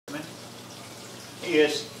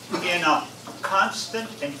is in a constant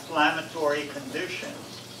inflammatory condition,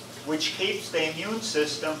 which keeps the immune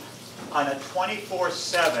system on a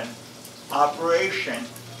 24/7 operation,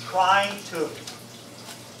 trying to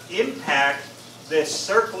impact this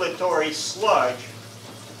circulatory sludge,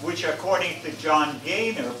 which according to John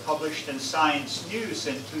Gaynor, published in Science News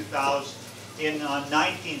in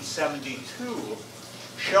 1972,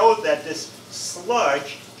 showed that this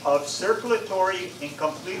sludge of circulatory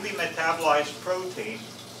incompletely metabolized protein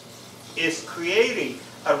is creating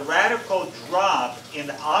a radical drop in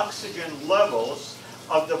the oxygen levels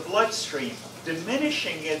of the bloodstream,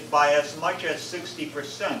 diminishing it by as much as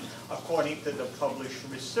 60%, according to the published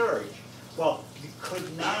research. Well, you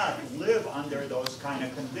could not live under those kind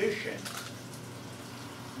of conditions.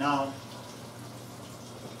 Now,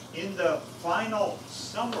 in the final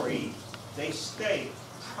summary, they state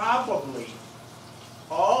probably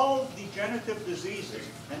all degenerative diseases,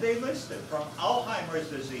 and they listed from Alzheimer's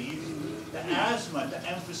disease to asthma to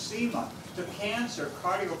emphysema to cancer,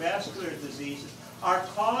 cardiovascular diseases, are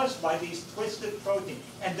caused by these twisted proteins,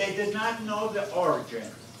 and they did not know the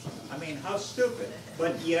origin. I mean, how stupid.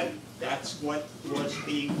 But yet, that's what was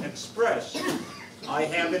being expressed. I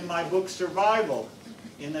have in my book, Survival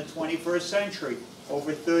in the 21st Century,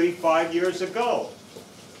 over 35 years ago,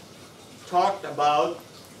 talked about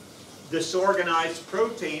disorganized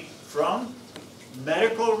protein from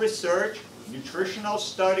medical research, nutritional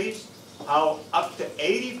studies, how up to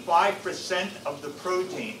 85% of the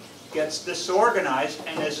protein gets disorganized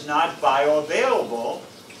and is not bioavailable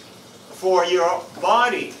for your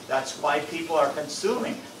body. That's why people are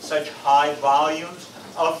consuming such high volumes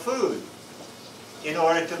of food in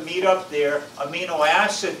order to meet up their amino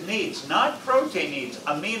acid needs, not protein needs,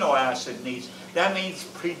 amino acid needs. That means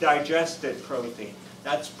pre-digested protein.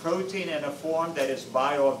 That's protein in a form that is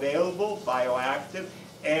bioavailable, bioactive,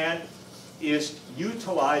 and is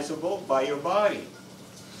utilizable by your body.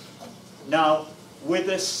 Now, with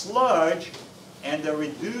the sludge and the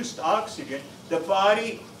reduced oxygen, the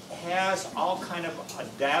body has all kind of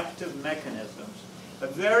adaptive mechanisms. A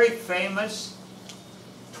very famous,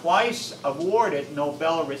 twice awarded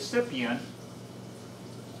Nobel recipient,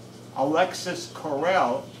 Alexis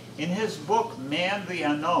Carrel, in his book, Man the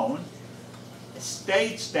Unknown,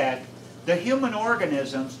 states that the human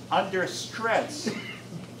organisms under stress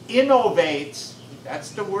innovates,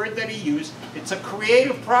 that's the word that he used, it's a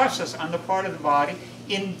creative process on the part of the body,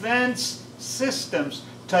 invents systems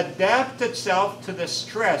to adapt itself to the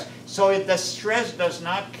stress, so the stress does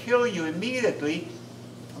not kill you immediately,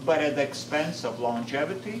 but at the expense of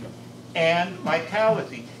longevity and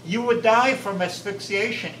vitality. You would die from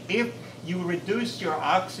asphyxiation if you reduced your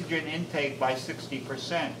oxygen intake by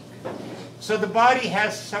 60%. So the body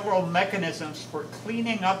has several mechanisms for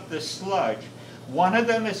cleaning up the sludge. One of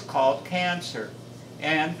them is called cancer,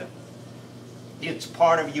 and it's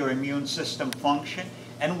part of your immune system function.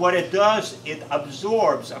 And what it does, it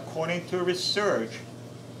absorbs, according to research,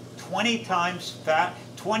 20 times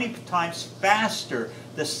faster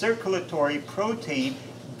the circulatory protein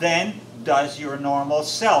than does your normal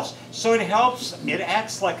cells. So it helps, it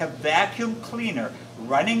acts like a vacuum cleaner,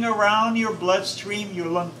 running around your bloodstream, your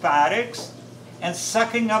lymphatics, and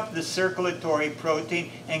sucking up the circulatory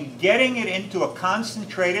protein and getting it into a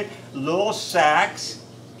concentrated little sacs,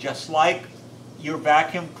 just like your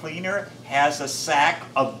vacuum cleaner has a sack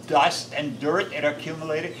of dust and dirt it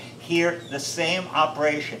accumulated. Here, the same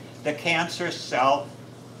operation. The cancer cell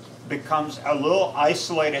becomes a little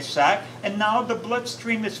isolated sac, and now the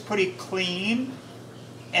bloodstream is pretty clean,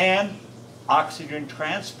 and oxygen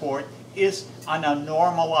transport is on a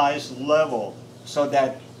normalized level, so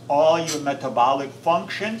that all your metabolic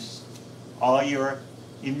functions, all your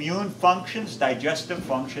immune functions, digestive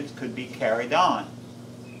functions could be carried on.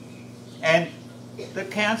 And the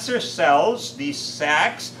cancer cells, these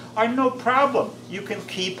sacs, are no problem. You can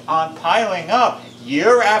keep on piling up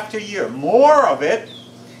year after year, more of it.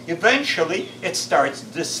 Eventually, it starts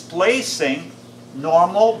displacing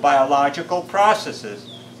normal biological processes,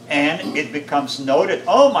 and it becomes noted.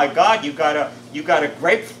 Oh my God, you got a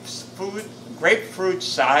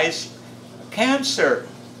grapefruit-sized cancer,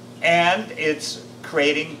 and it's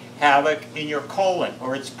creating havoc in your colon,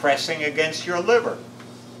 or it's pressing against your liver.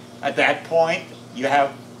 At that point, you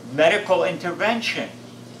have medical intervention,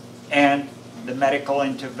 and the medical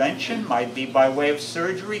intervention might be by way of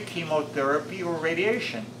surgery, chemotherapy, or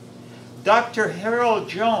radiation. Dr. Harold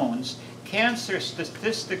Jones, cancer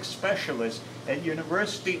statistics specialist at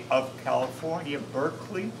University of California,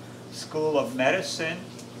 Berkeley School of Medicine,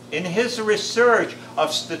 in his research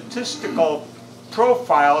of statistical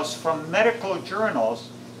profiles from medical journals,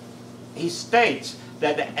 he states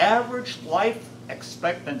that the average life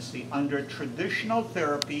expectancy under traditional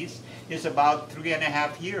therapies is about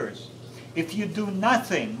 3.5 years. If you do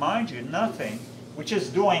nothing, mind you, nothing, which is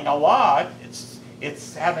doing a lot,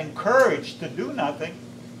 it's having courage to do nothing,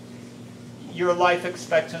 your life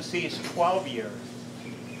expectancy is 12 years.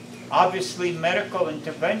 Obviously, medical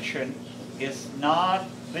intervention is not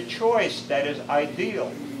the choice that is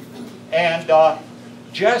ideal. And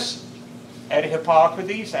just at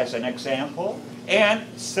Hippocrates, as an example, and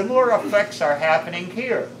similar effects are happening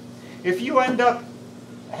here. If you end up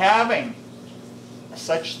having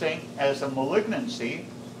such thing as a malignancy,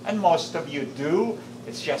 and most of you do,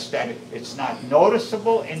 it's just that it's not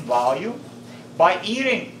noticeable in volume, by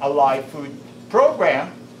eating a live food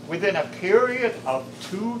program, within a period of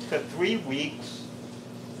 2 to 3 weeks,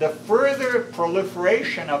 the further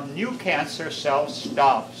proliferation of new cancer cells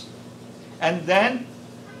stops. And then,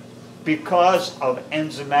 because of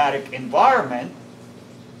enzymatic environment,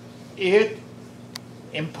 it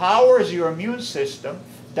empowers your immune system.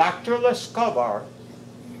 Dr. Lescovar,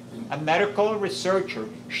 a medical researcher,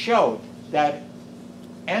 showed that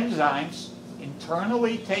enzymes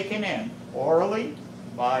internally taken in orally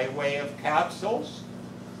by way of capsules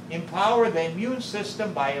empower the immune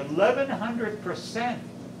system by 1,100%.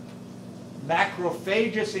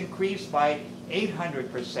 Macrophages increase by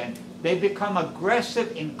 800%. They become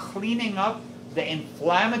aggressive in cleaning up the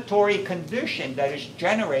inflammatory condition that is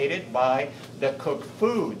generated by the cooked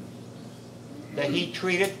food, the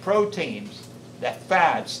heat-treated proteins, the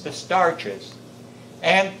fats, the starches.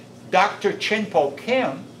 And Dr. Chinpo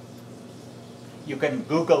Kim, you can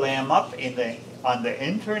Google him up on the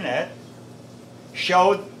internet,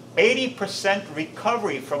 showed 80%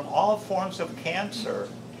 recovery from all forms of cancer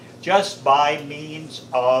just by means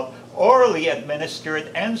of orally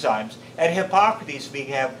administered enzymes. At Hippocrates, we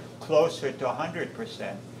have closer to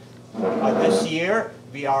 100%. This year,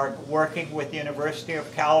 we are working with the University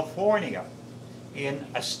of California in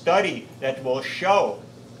a study that will show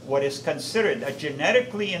what is considered a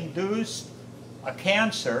genetically induced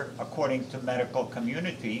cancer, according to medical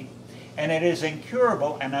community, and it is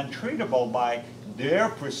incurable and untreatable by their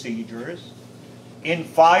procedures. In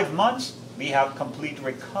 5 months, we have complete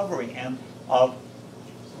recovery of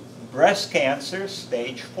breast cancer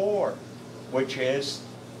stage 4, which is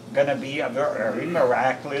going to be a very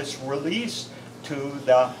miraculous release to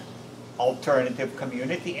the alternative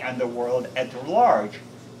community and the world at large.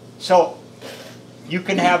 So you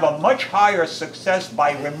can have a much higher success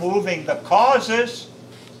by removing the causes,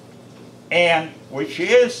 and which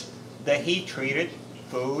is the heat-treated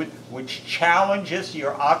food, which challenges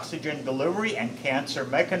your oxygen delivery, and cancer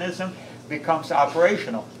mechanism becomes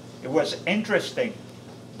operational. It was interesting.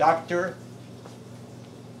 Dr.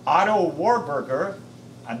 Otto Warburger,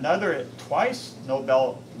 another twice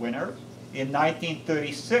Nobel winner, in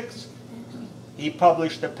 1936, he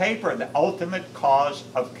published a paper, The Ultimate Cause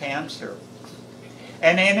of Cancer.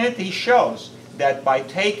 And in it he shows that by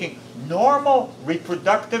taking normal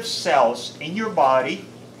reproductive cells in your body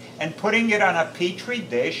and putting it on a petri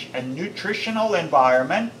dish, a nutritional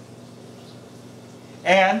environment,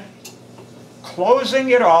 and closing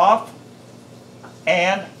it off,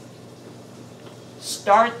 and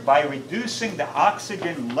start by reducing the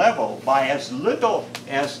oxygen level by as little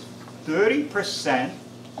as 30%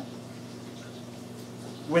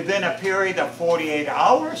 within a period of 48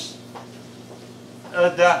 hours,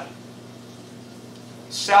 the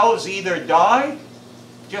cells either die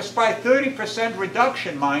just by 30%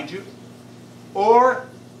 reduction, mind you, or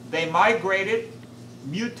they migrated,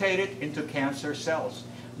 mutated into cancer cells.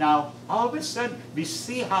 Now, all of a sudden, we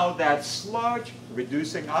see how that sludge,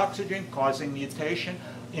 reducing oxygen, causing mutation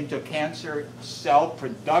into cancer cell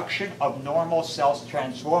production of normal cells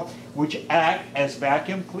transform, which act as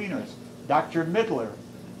vacuum cleaners. Dr. Midler,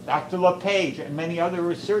 Dr. LePage, and many other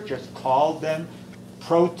researchers called them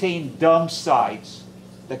protein dump sites,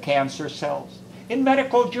 the cancer cells, in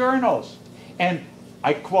medical journals. And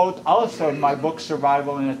I quote also in my book,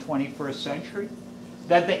 Survival in the 21st Century,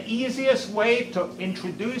 that the easiest way to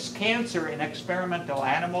introduce cancer in experimental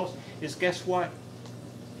animals is, guess what?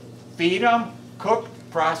 Feed them cooked,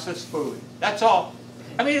 processed food. That's all.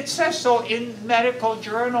 I mean, it says so in medical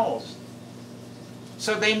journals.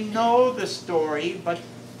 So they know the story, but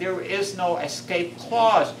there is no escape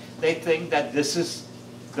clause. They think that this is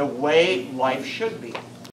the way life should be.